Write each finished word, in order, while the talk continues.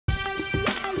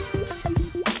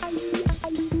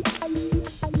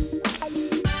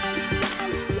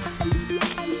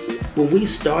When we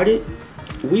started,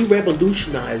 we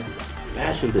revolutionized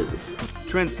fashion business.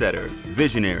 Trendsetter,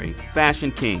 visionary,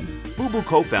 fashion king, Fubu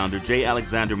co-founder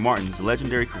J.Alexander Martin's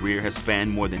legendary career has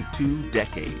spanned more than 2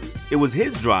 decades. It was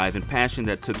his drive and passion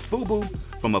that took Fubu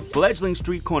from a fledgling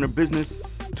street corner business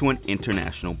to an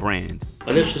international brand.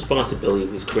 My initial responsibility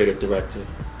was creative director.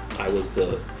 I was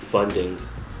the funding.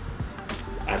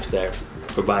 Actually, I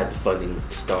provided the funding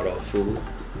to start off Fubu.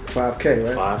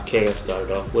 5K, right? 5K I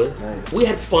started off with. Nice. We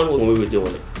had fun when we were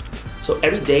doing it. So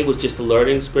every day was just a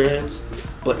learning experience,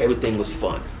 but everything was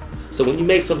fun. So when you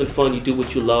make something fun, you do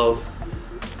what you love,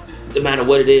 no matter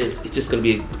what it is, it's just going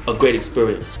to be a great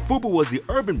experience. Fubu was the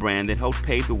urban brand that helped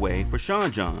pave the way for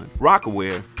Sean John,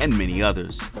 Rockaware, and many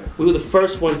others. We were the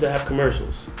first ones to have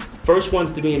commercials. First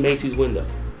ones to be in Macy's window.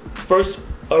 First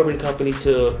urban company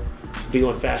to be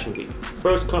on Fashion Week.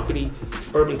 First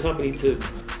urban company to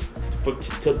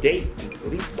date, at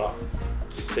least about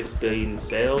 6 billion in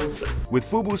sales. With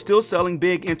Fubu still selling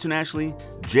big internationally,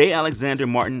 J.Alexander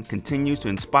Martin continues to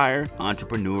inspire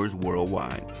entrepreneurs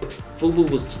worldwide. Fubu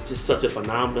was just such a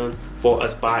phenomenon for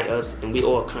us, by us, and we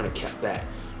all kind of kept that.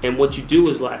 And what you do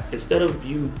is, like, instead of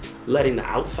you letting the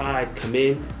outside come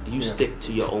in, you stick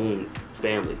to your own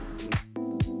family.